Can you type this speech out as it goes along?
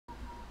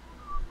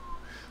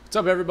What's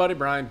up, everybody?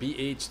 Brian,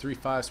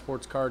 BH35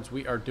 Sports Cards.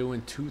 We are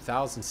doing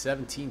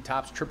 2017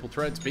 Topps Triple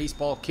Threads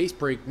Baseball Case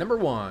Break number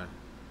 1.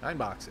 9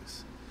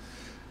 boxes.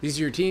 These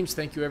are your teams.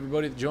 Thank you,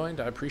 everybody that joined.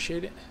 I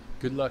appreciate it.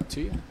 Good luck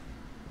to you.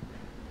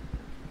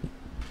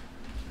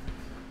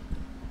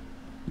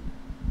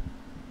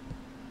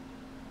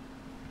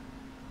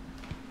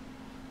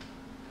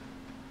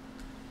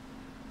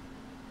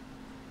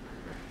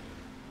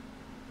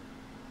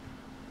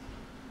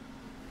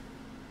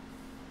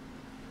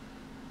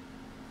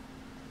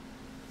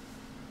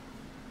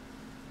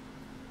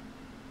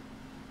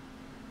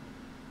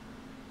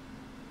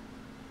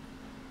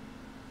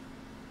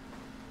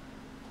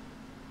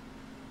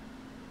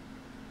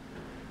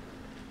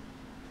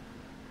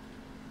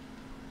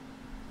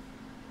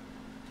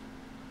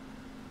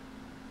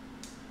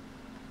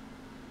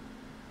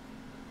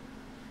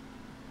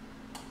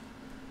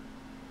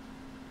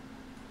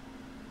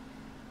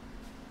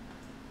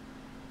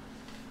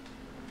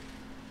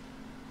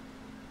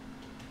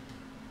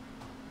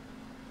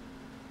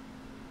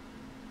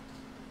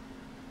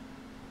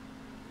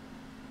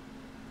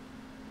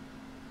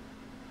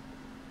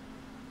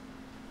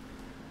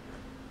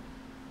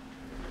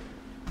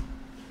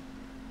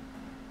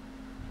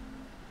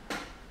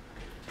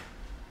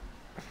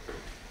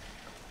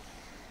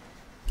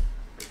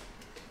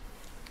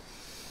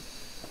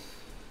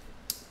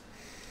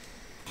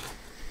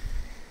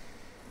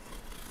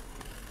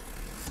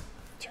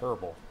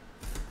 Terrible.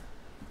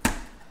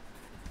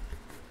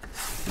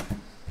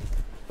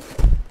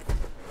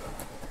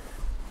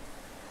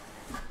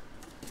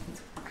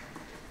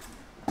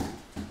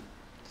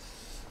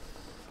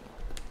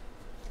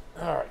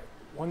 All right,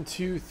 1,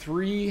 2,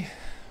 3,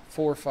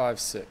 4, 5,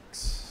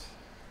 6.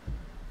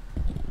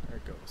 There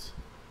it goes.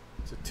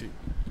 It's a 2.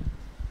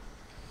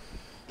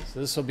 So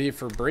this will be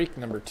for break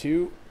number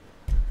 2.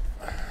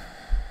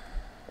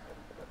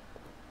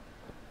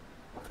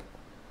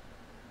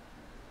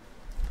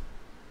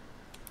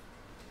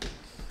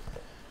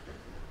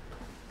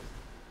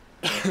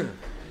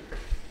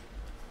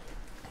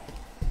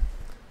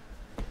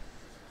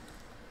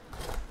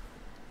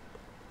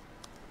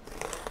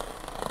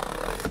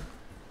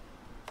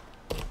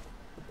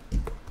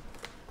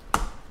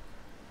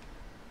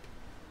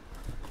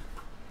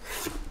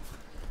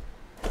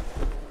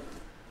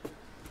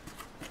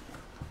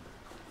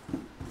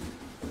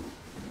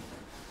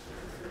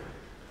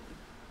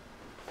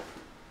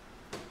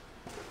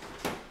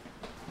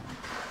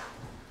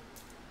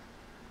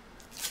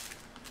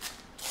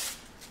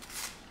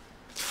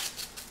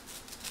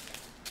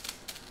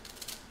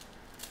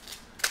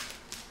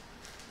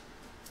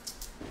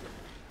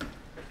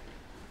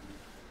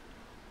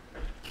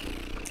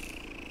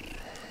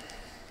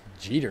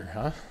 Jeter,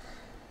 huh?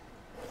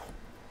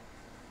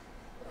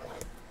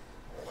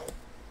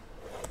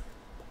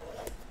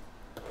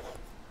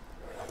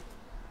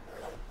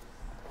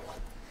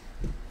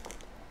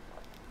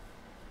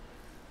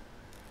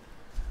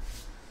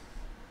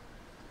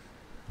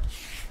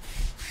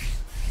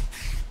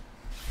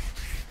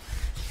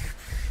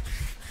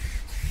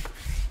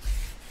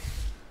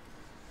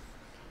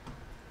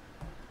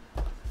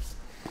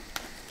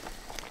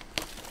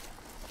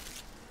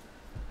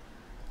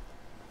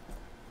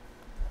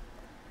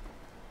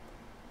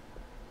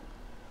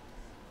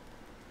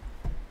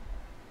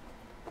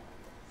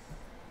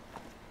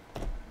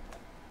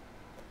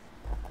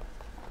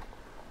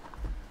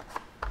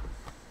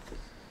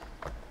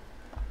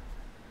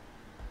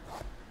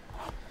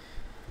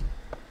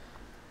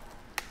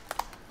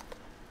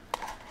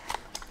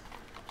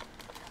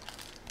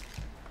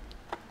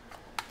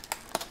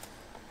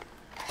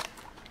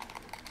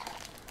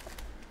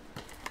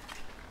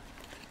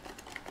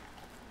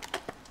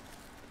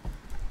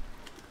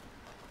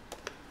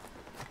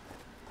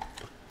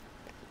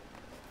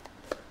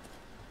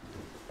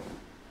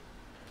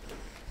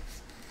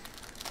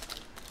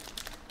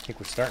 I think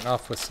we're starting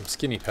off with some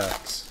skinny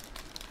packs.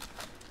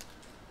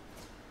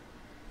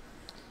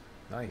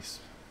 Nice.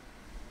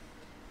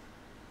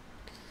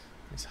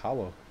 Nice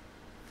hollow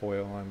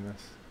foil on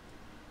this.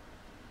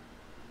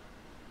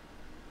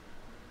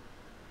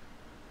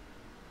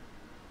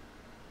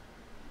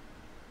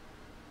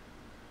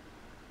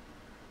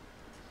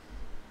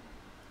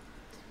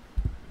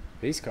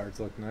 Base cards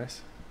look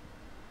nice.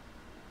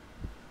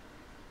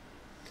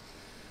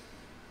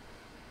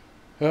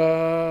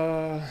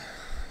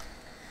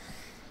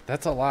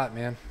 That's a lot,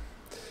 man.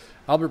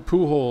 Albert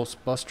Pujols,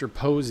 Buster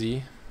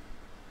Posey,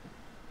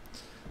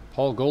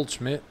 Paul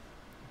Goldschmidt,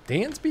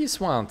 Dansby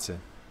Swanson.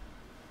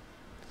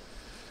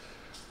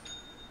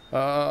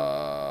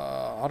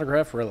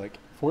 Autograph relic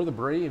for the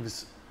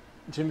Braves,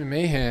 Jimmy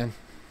Mahan.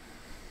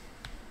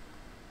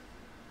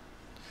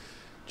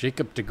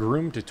 Jacob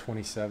DeGrom to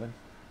 27,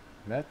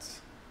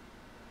 Mets.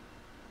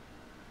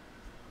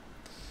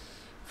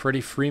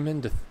 Freddie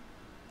Freeman to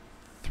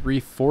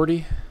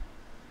 340.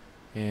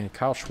 And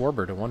Kyle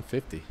Schwarber to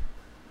 150.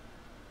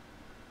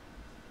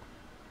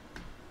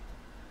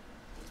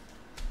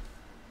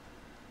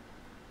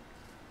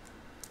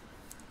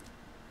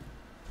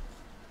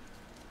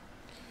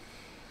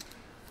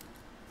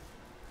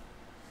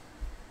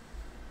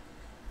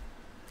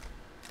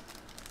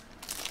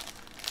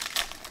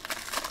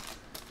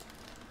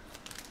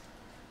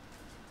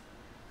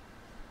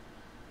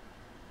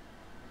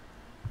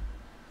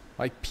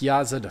 Mike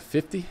Piazza to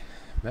 50.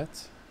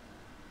 Mets.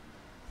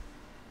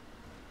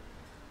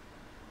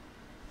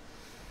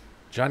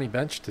 Johnny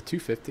Bench to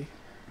 250.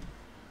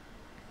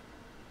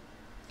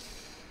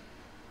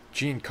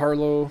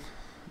 Giancarlo,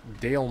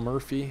 Dale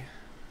Murphy,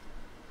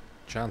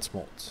 John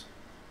Smoltz.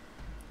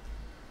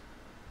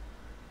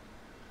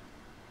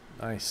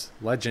 Nice.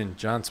 Legend,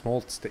 John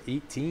Smoltz to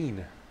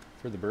 18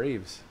 for the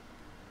Braves.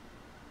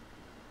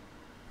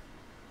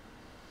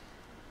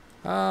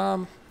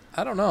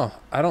 I don't know.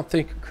 I don't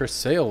think Chris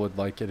Sale would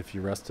like it if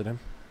you rested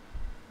him.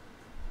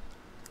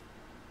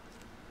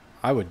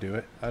 I would do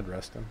it. I'd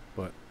rest him,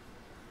 but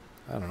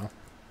I don't know.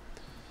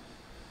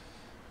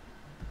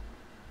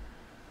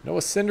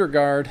 Noah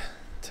Syndergaard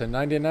to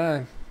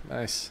 99.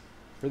 Nice.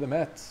 For the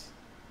Mets.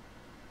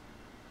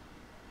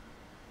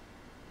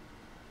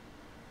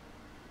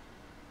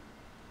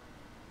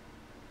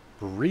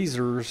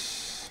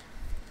 Breezers.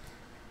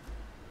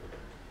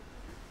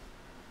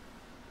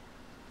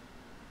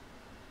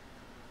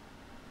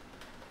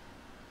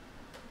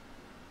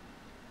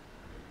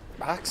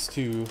 Box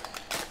 2.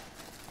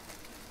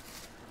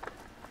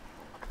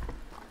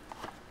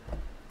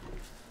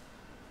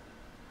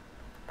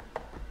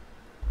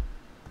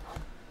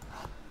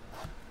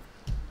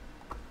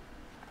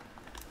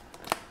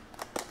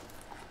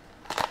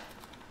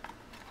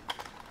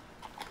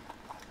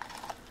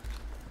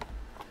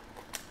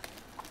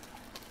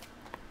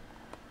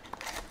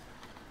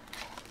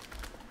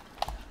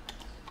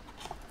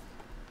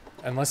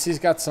 Unless he's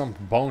got some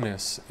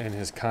bonus in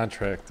his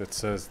contract that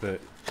says that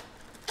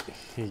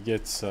he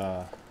gets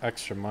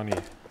extra money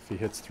if he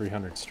hits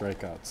 300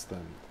 strikeouts,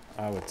 then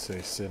I would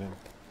say sit him.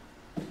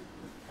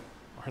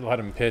 Or let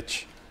him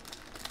pitch.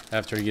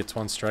 After he gets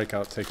one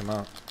strikeout, take him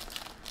out.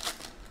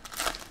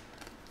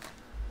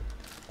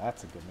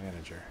 That's a good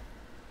manager.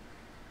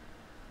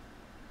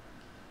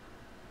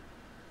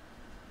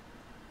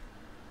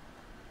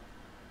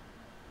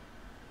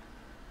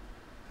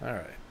 All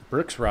right.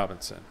 Brooks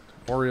Robinson.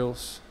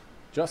 Orioles.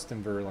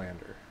 Justin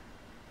Verlander.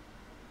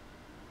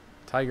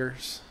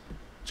 Tigers.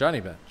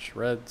 Johnny Bench.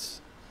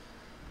 Reds.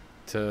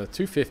 To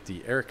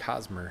 250. Eric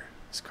Hosmer.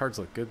 His cards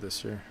look good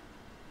this year.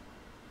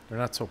 They're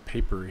not so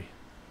papery.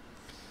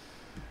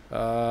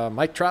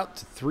 Mike Trout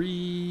to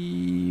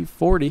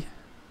 340.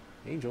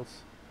 Angels.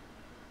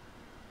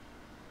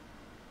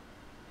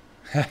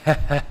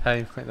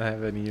 I might not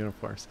have any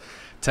uniforms.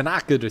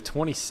 Tanaka to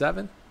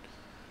 27.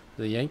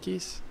 The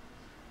Yankees.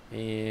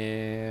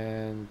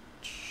 And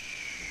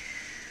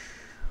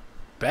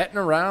batting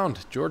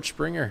around, George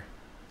Springer.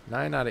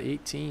 9 out of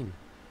 18.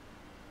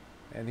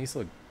 And these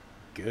look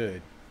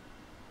good.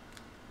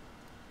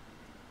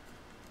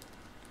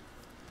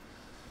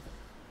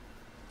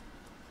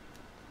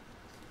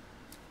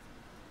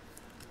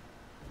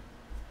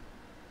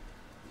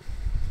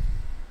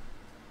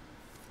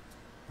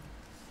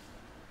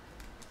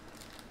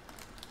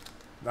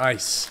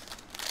 Nice.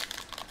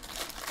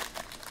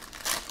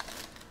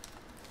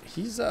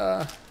 He's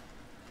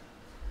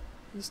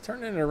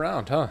turning it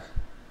around, huh?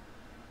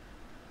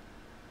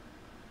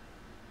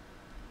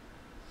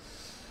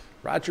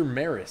 Roger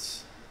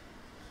Maris.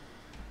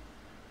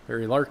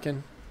 Barry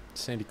Larkin.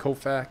 Sandy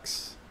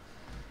Koufax.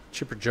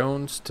 Chipper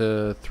Jones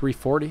to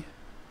 340.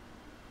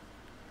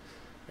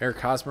 Eric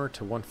Hosmer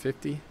to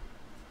 150.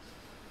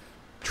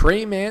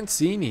 Trey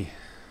Mancini.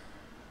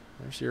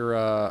 There's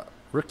your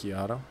rookie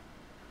auto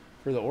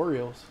for the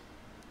Orioles.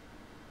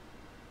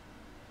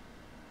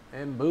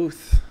 And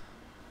Booth.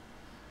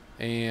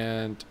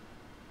 And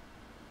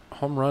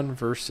home run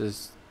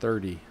versus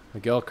 30.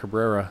 Miguel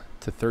Cabrera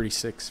to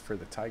 36 for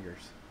the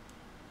Tigers.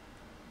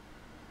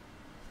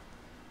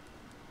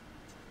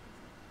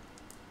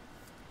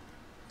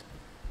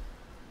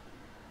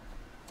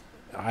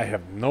 I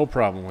have no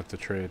problem with the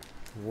trade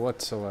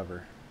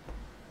whatsoever.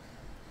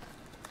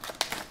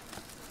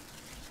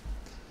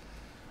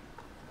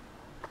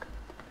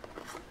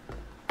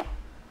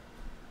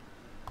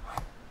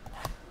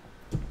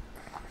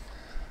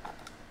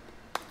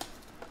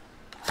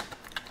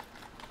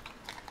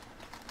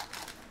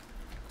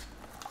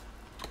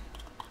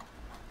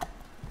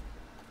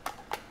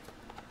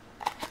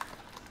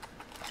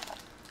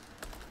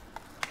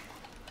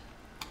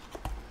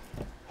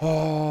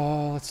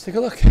 Oh, let's take a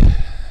look.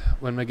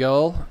 When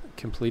Miguel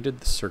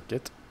completed the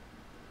circuit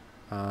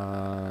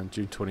on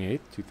June 28th,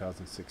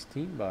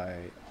 2016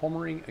 by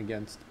homering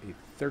against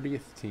a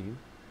 30th team,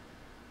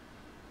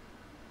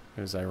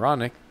 it was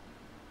ironic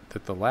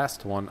that the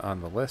last one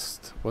on the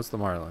list was the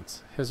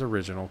Marlins, his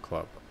original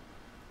club.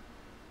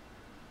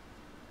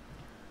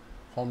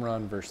 Home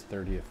run versus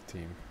 30th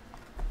team.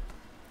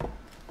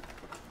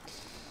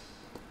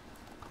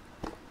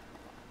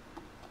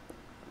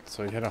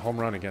 So he hit a home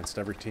run against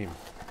every team.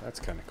 That's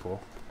kind of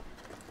cool.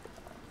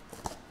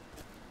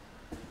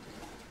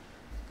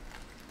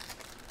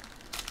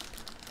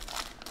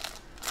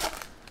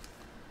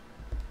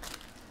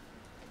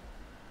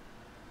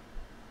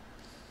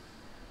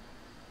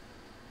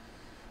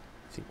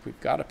 I think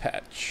we've got a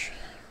patch.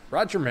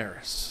 Roger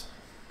Maris.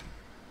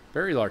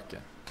 Barry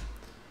Larkin.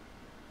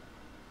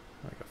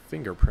 Like a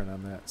fingerprint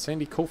on that.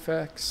 Sandy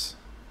Koufax.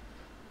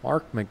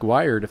 Mark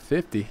McGuire to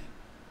 50.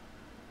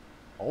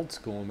 Old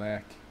school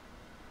Mac.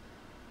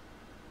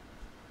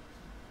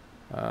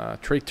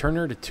 Trey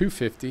Turner to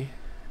 250.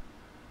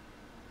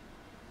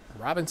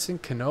 Robinson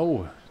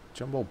Cano,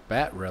 jumbo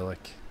bat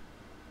relic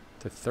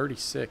to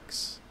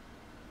 36.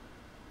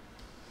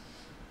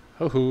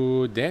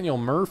 Oh, Daniel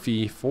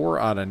Murphy, 4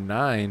 out of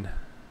 9.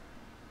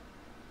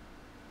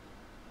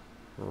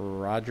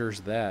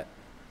 Rogers that.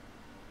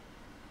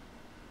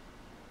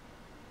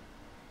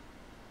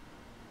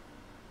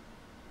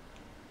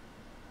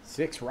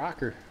 Six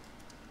rocker.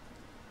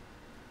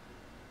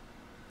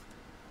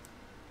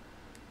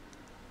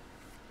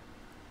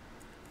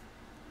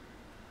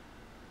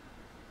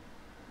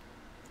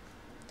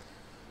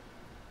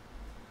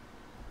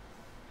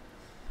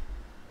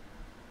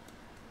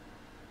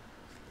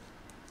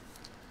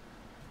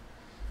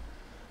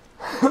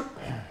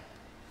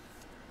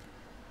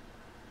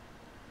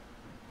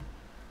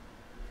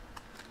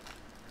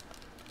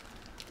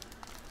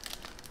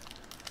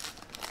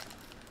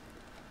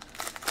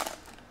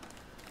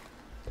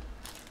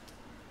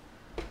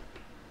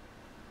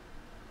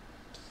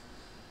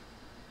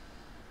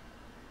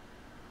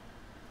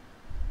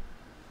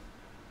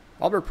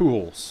 Albert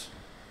Pujols,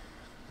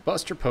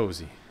 Buster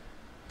Posey,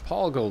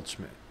 Paul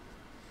Goldschmidt,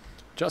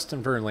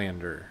 Justin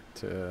Verlander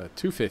to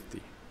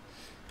 250,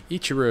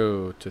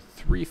 Ichiro to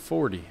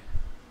 340.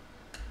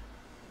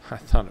 I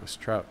thought it was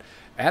Trout.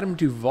 Adam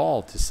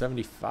Duvall to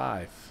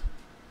 75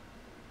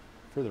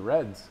 for the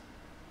Reds.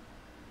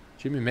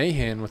 Jimmy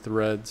Mahan with the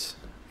Reds,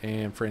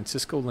 and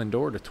Francisco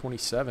Lindor to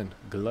 27.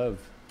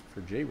 Glove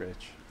for J.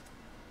 Rich.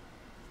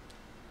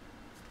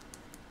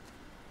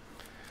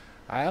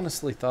 I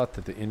honestly thought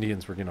that the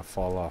Indians were going to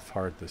fall off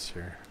hard this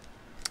year.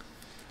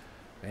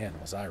 Man,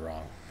 was I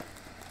wrong.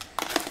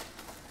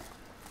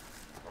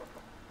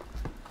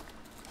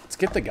 Let's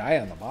get the guy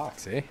on the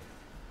box, eh?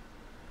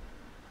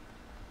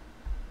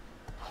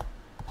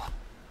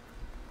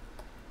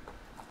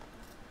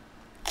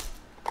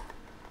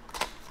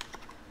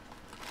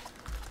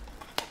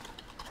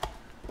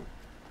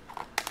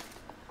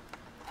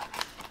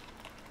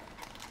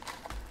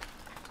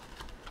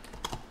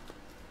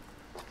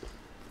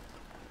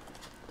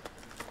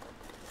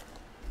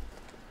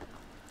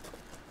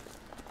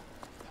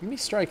 How many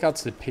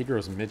strikeouts did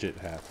Pedro's midget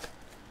have?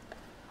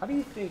 How do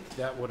you think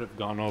that would have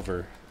gone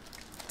over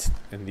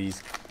in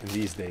these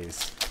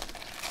days?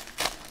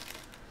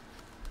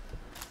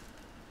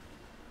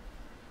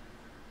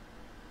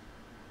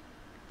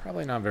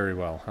 Probably not very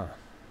well, huh?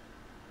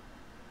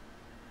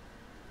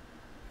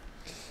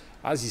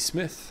 Ozzie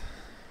Smith,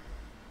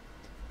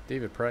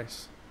 David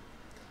Price,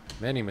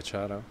 Manny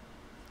Machado,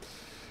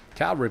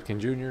 Cal Ripken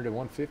Jr. to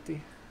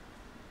 150.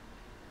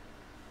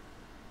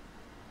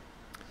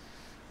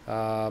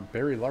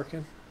 Barry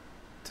Larkin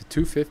to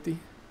 250.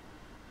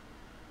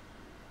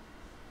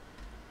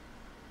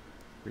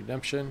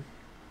 Redemption.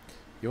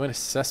 Yoenis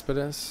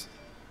Cespedes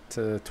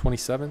to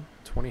 27.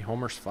 20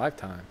 homers 5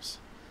 times.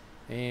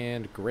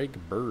 And Greg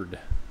Bird.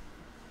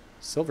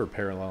 Silver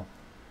parallel.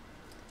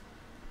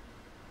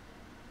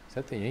 Is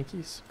that the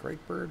Yankees? Greg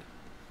Bird?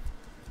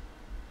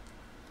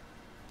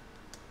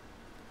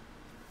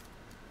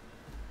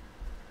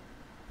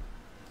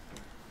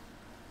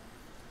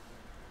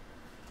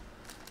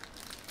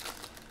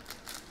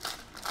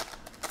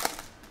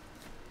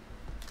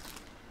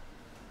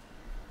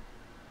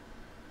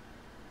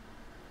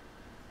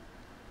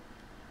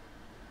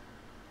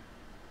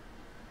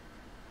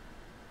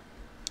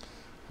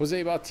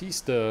 Jose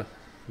Bautista,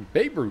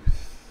 Babe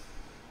Ruth,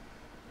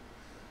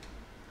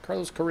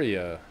 Carlos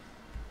Correa,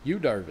 Yu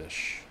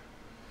Darvish,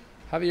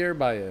 Javier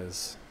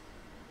Baez,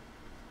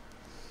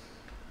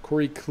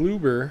 Corey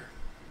Kluber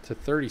to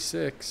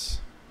 36.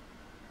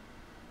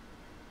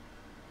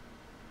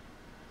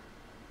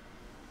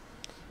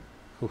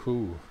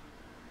 Hoo-hoo.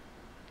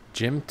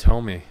 Jim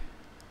Thome,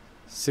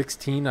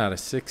 16 out of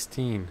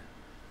 16,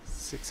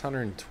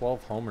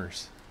 612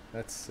 homers.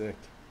 That's sick.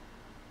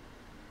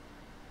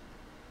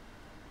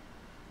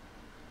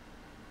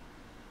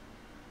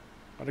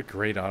 What a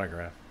great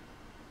autograph.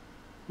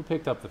 Who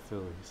picked up the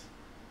Phillies?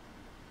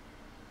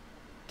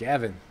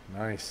 Gavin.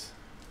 Nice.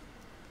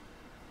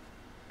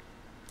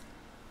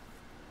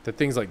 The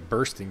thing's like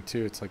bursting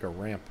too. It's like a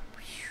ramp.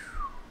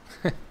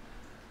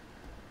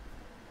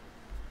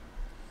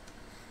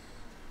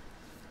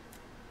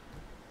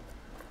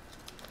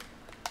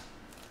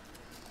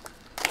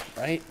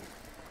 Right?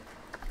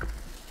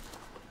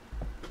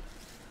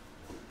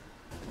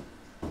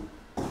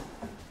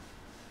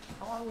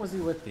 How long was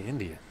he with the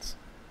Indians?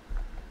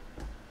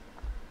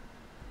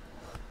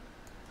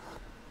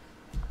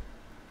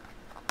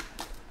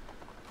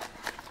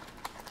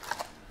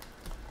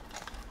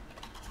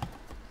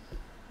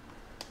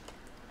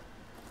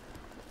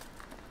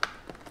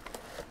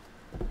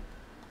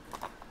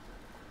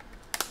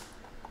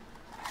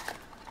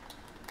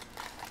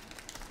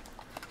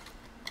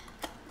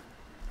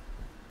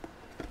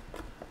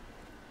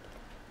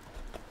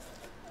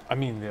 I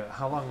mean,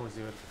 how long was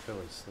he with the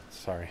Phillies?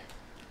 Sorry.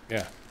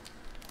 Yeah.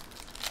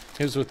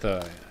 He was with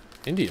the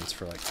Indians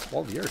for like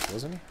 12 years,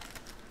 wasn't he?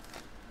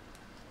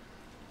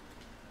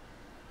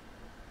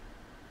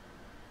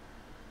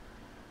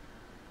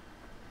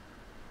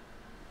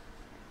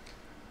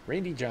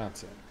 Randy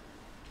Johnson.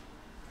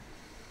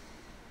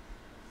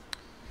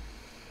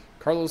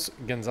 Carlos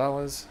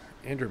Gonzalez,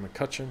 Andrew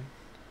McCutchen,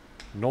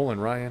 Nolan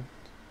Ryan,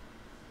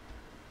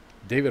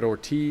 David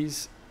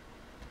Ortiz,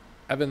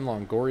 Evan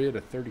Longoria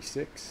to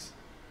 36,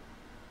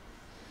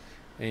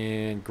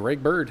 and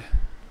Greg Bird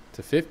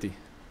to 50.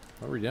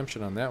 No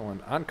redemption on that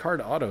one. On-card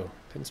auto,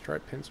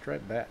 pinstripe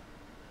bat.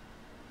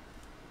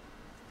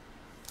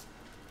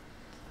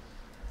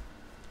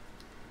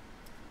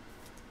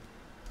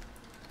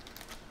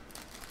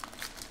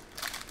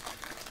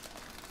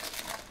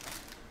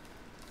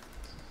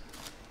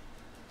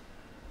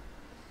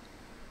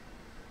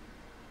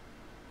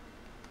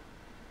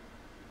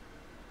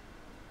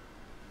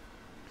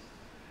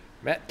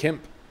 Matt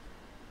Kemp,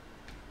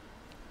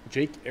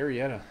 Jake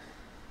Arrieta,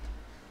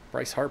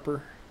 Bryce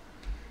Harper,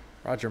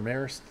 Roger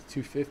Maris to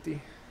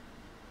 250,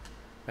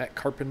 Matt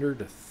Carpenter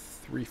to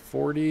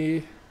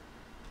 340,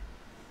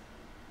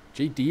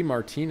 JD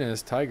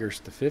Martinez, Tigers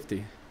to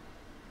 50,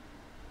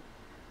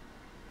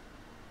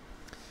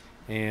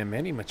 and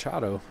Manny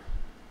Machado,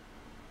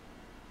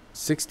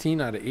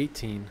 16 out of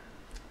 18,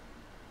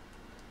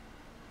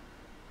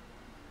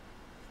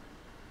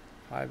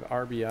 5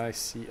 RBI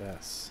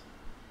CS.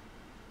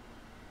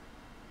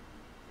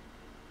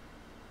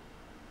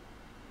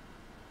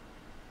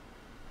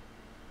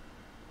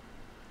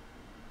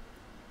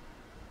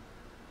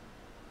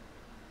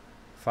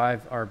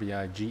 Five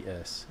RBI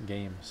GS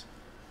games.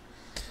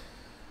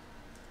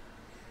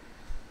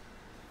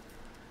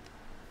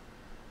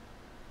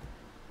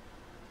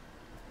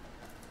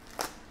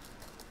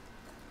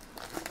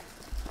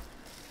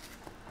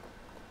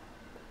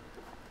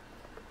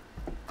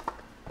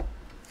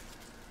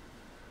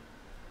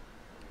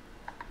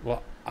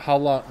 Well, how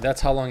long?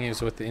 That's how long he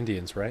was with the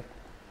Indians, right?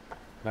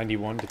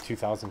 91 to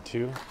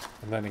 2002,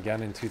 and then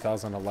again in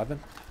 2011.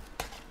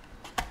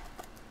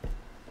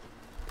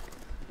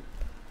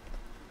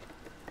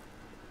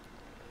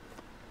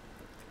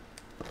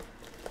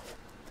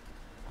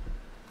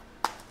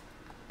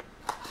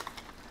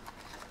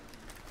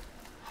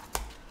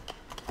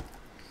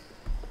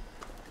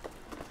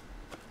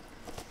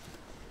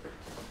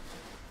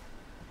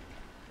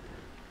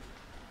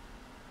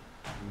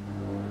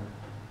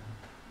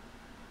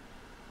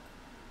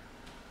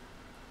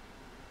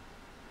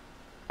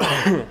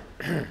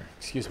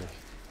 Excuse me.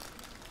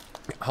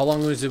 How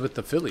long was it with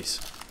the Phillies?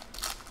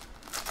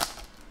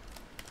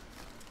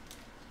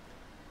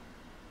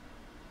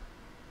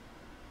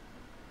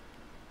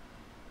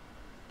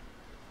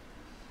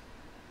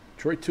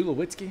 Troy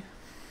Tulowitzki,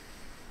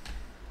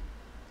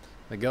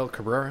 Miguel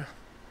Cabrera,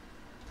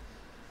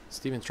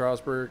 Steven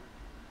Strasburg,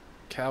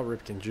 Cal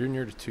Ripken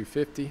Jr. to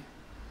 250,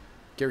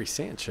 Gary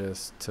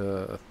Sanchez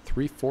to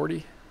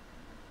 340.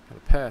 Got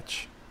a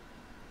patch.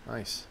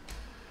 Nice.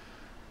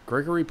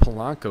 Gregory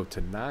Polanco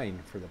to 9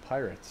 for the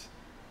Pirates.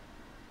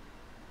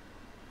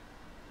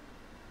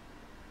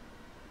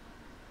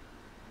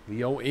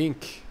 Leo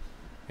Inc.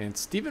 And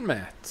Steven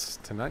Matz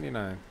to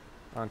 99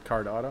 on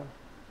card auto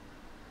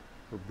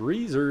for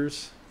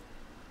Breezers.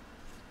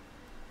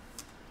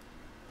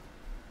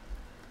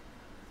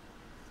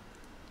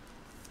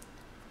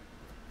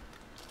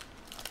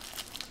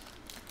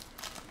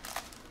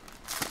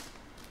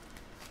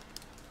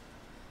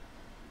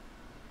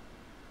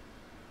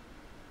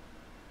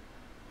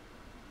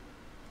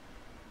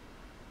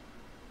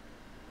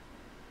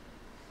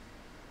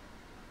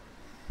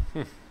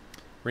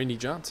 Randy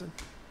Johnson,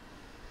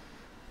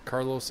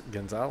 Carlos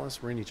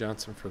Gonzalez, Randy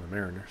Johnson for the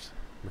Mariners,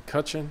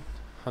 McCutchen,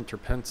 Hunter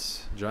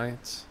Pence,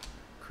 Giants,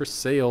 Chris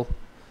Sale,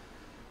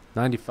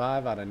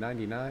 95 out of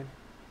 99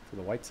 for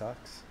the White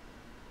Sox,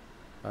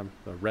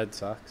 the Red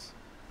Sox.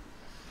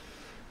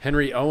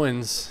 Henry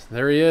Owens,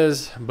 there he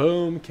is,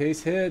 boom,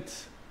 case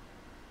hit.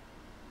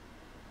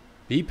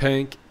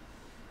 B-Pank,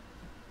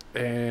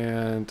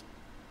 and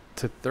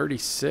to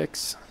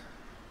 36.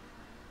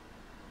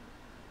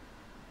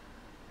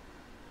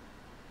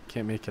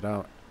 Can't make it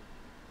out.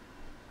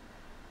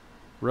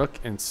 Rook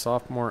and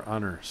sophomore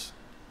honors.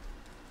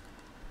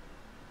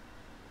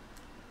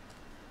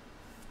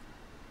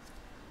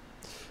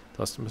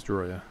 Dustin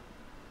Pedroia.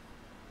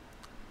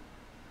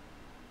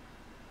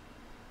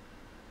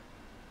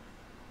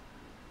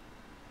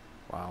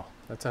 Wow,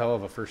 that's a hell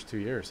of a first 2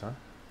 years, huh?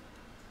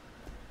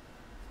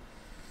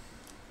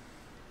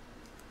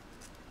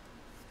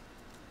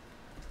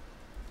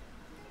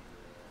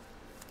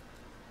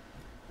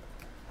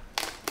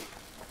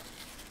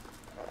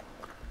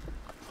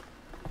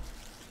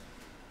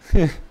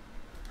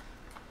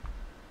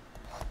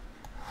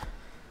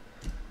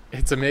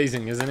 It's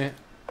amazing, isn't it?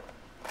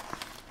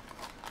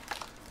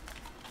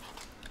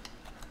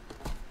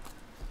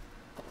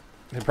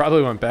 They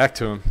probably went back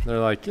to him. They're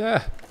like,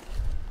 yeah.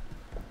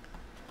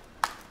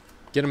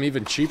 Get him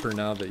even cheaper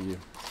now that you...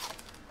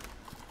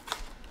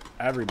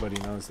 Everybody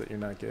knows that you're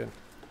not good.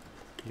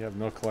 You have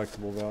no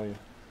collectible value.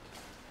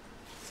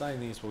 Sign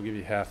these, we'll give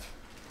you half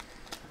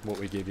what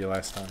we gave you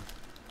last time.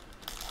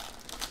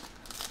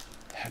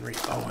 Henry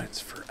Owens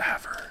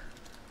forever.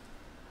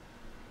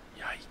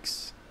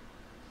 Yikes.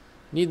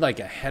 Need like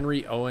a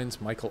Henry Owens,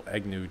 Michael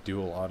Agnew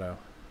dual auto.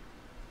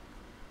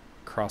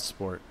 Cross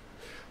sport.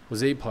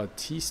 Jose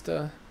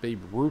Bautista,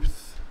 Babe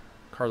Ruth,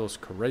 Carlos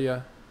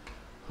Correa,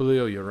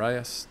 Julio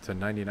Urias to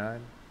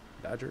 99,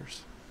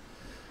 Dodgers.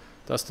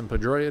 Dustin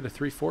Pedroia to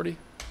 340.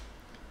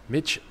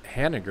 Mitch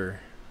Haniger,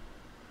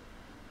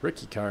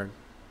 rookie card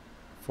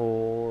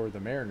for the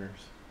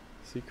Mariners.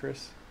 See,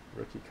 Chris?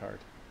 Rookie card.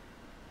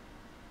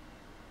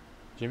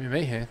 Jimmy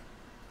Mahan.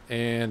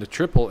 And a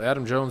triple,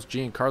 Adam Jones,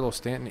 Giancarlo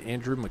Stanton,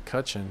 Andrew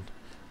McCutchen,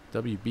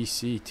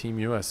 WBC Team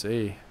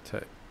USA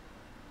to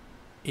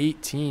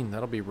 18.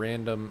 That'll be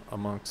random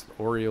amongst the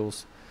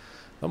Orioles,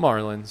 the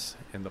Marlins,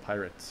 and the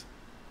Pirates.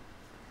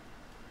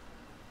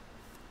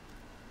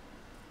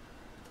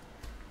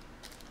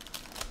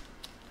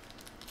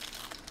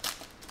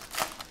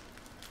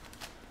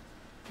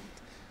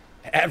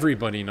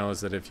 Everybody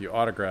knows that if you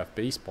autograph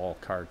baseball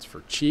cards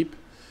for cheap,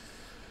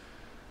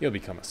 you'll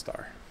become a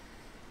star.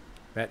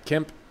 Matt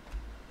Kemp,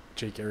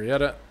 Jake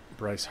Arrieta,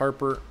 Bryce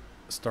Harper,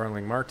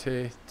 Starling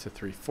Marte to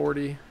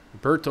 340.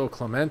 Berto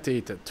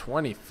Clemente to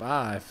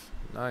 25.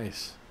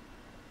 Nice.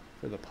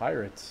 For the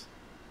Pirates.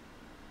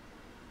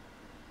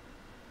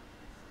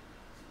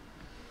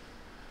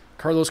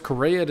 Carlos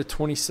Correa to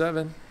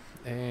 27.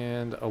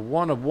 And a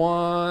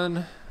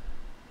 1/1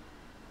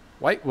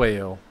 White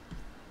Whale.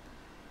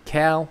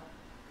 Cal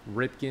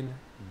Ripken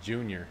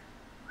Jr.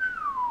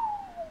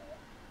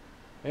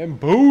 And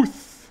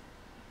Booth.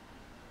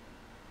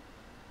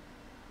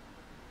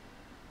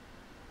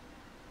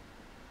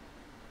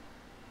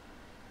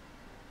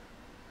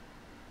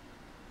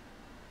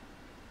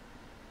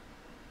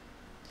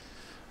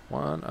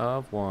 One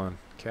of one.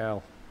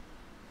 Cal.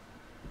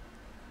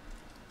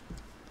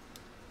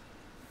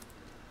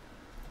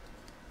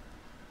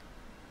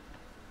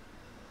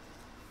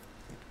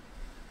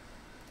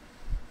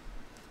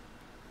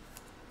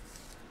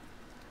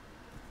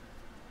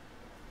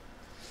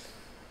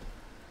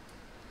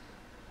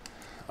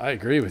 I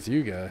agree with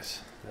you guys.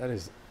 That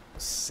is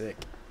sick.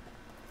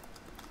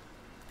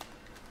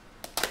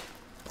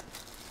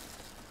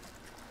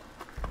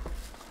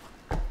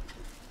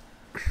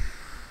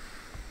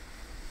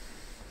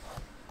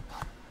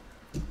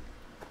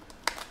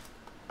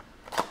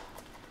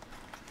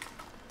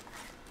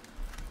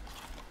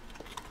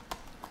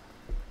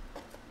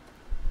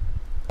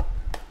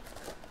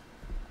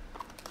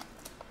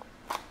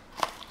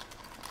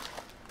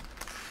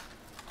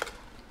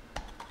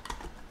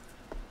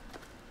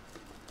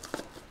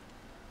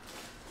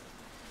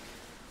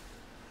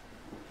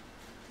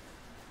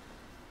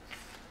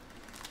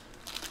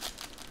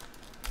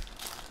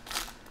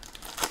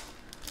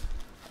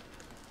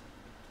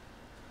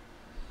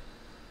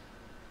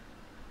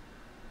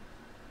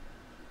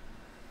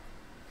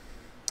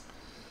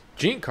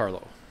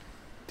 Giancarlo,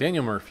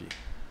 Daniel Murphy,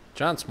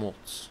 John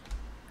Smoltz,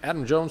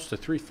 Adam Jones to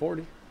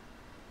 340.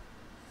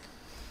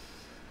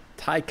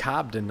 Ty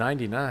Cobb to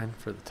 99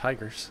 for the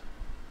Tigers.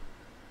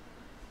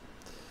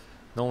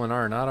 Nolan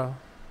Arenado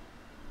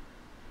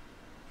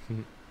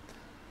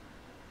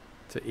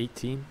to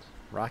 18,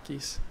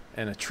 Rockies.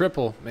 And a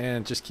triple,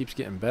 man, it just keeps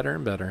getting better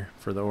and better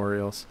for the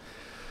Orioles.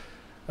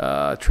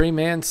 Trey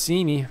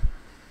Mancini,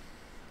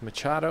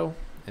 Machado,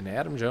 and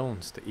Adam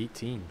Jones to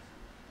 18.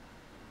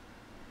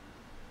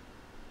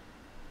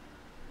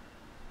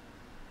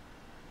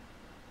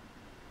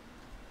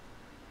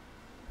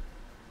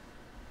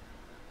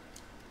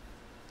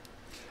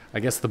 I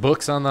guess the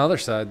book's on the other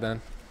side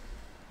then,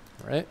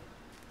 right?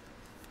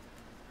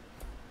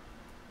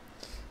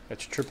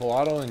 Got your triple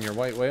auto and your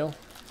white whale.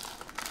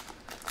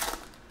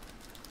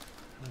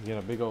 You get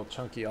a big old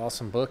chunky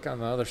awesome book on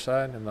the other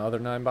side and the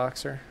other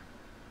 9-boxer.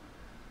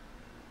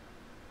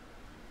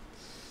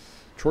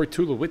 Troy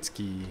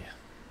Tulowitzki,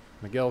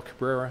 Miguel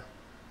Cabrera,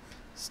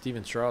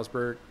 Steven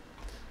Strasburg,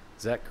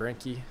 Zach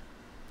Greinke,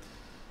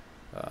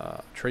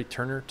 Trey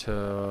Turner to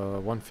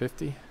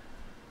 150.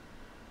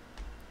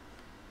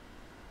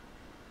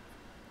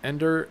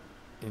 Ender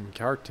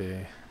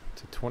Inciarte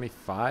to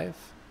 25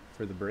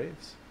 for the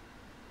Braves.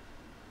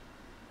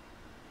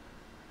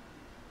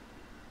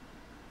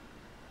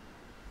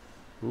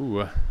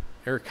 Ooh,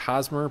 Eric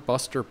Hosmer,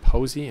 Buster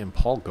Posey, and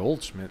Paul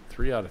Goldschmidt,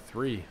 3 out of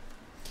 3.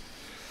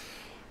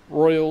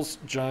 Royals,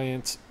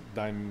 Giants,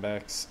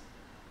 Diamondbacks.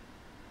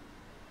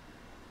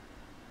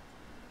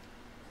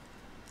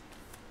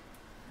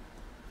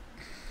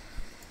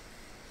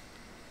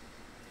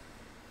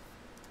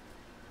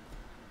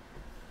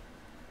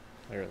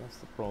 There, let's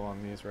roll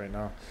on these right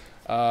now.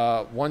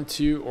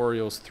 1-2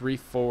 Orioles,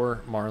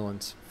 3-4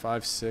 Marlins,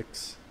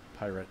 5-6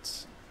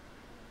 Pirates.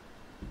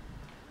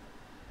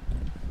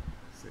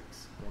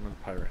 6 going to the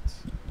Pirates.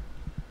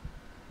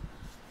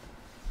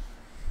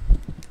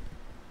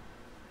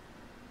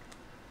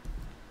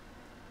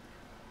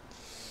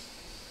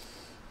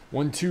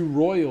 One, 2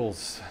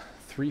 Royals,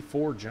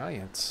 3-4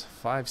 Giants,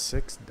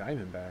 5-6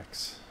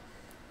 Diamondbacks.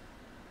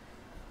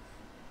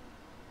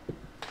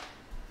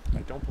 I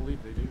don't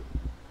believe they do.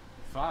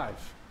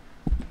 5.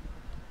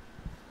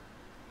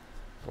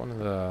 One of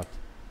the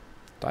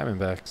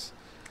Diamondbacks.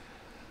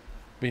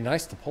 Be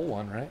nice to pull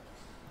one, right?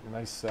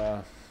 Nice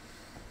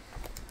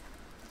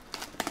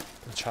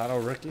Machado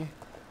rookie.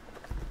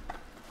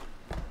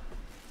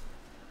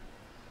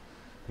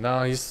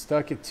 No, he's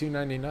stuck at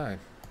 299.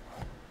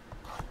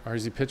 Or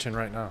is he pitching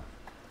right now?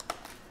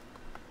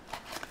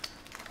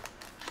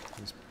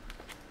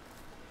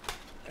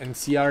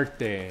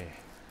 Enciarte.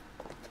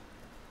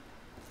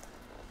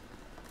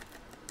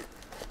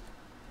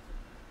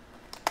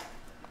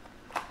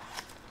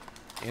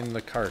 In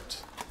the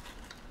cart.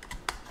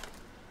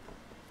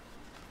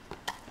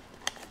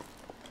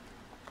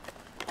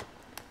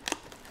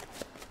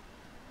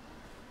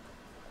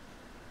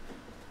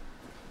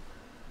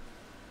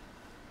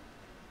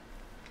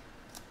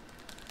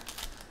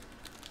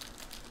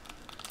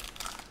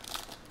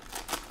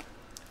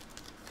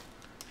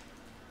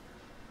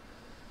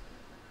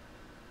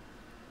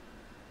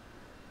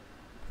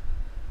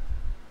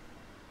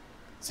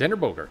 Xander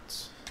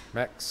Bogaerts,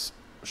 Max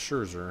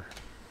Scherzer,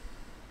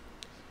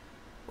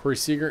 Corey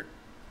Seager,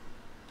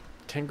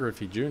 Ken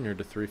Griffey Jr.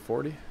 to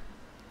 340,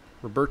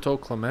 Roberto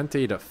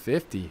Clemente to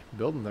 50,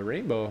 building the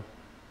rainbow.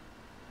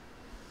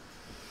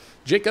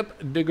 Jacob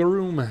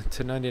DeGrom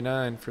to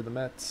 99 for the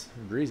Mets,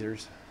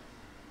 Breezers.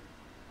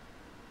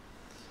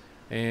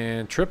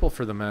 And triple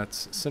for the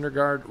Mets,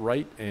 Syndergaard,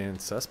 Wright,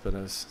 and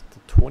Cespedes to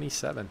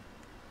 27.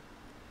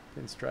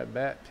 Pinstripe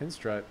bat,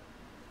 pinstripe.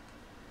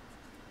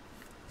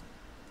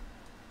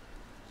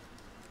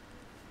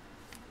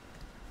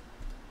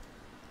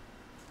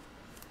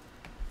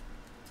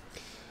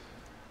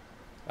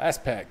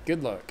 Last pack.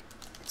 Good luck.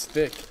 It's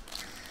thick.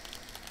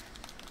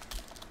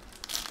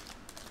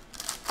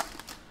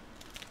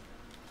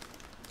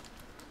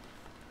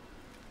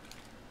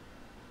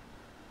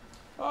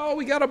 Oh,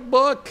 we got a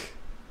book.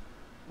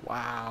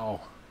 Wow.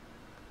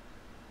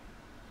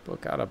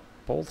 Book out of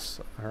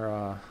both. Or,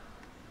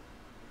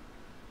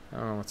 I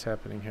don't know what's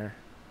happening here.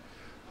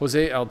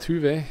 Jose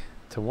Altuve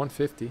to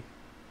 150.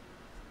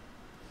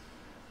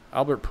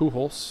 Albert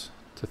Pujols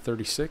to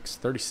 36.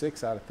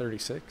 36 out of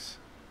 36.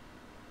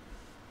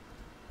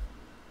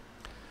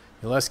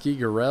 Yeleski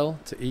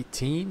Gurriel to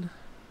 18.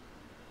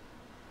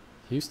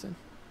 Houston.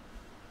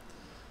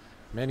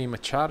 Manny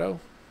Machado.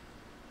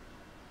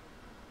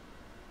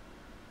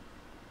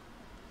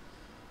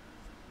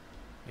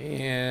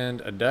 And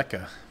a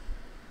Deca.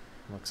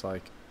 Looks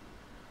like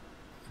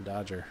a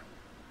Dodger.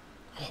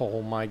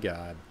 Oh my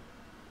God.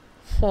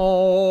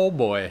 Oh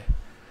boy.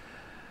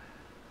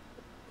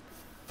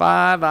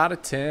 5 out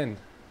of 10.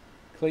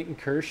 Clayton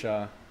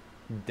Kershaw.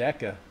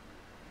 Deca.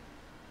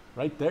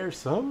 Right there,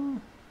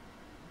 son.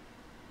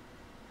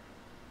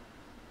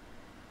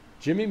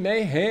 Jimmy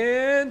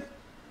Mahan.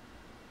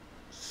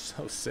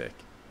 So sick.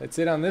 That's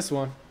it on this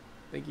one.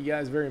 Thank you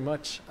guys very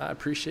much. I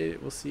appreciate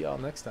it. We'll see y'all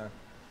next time.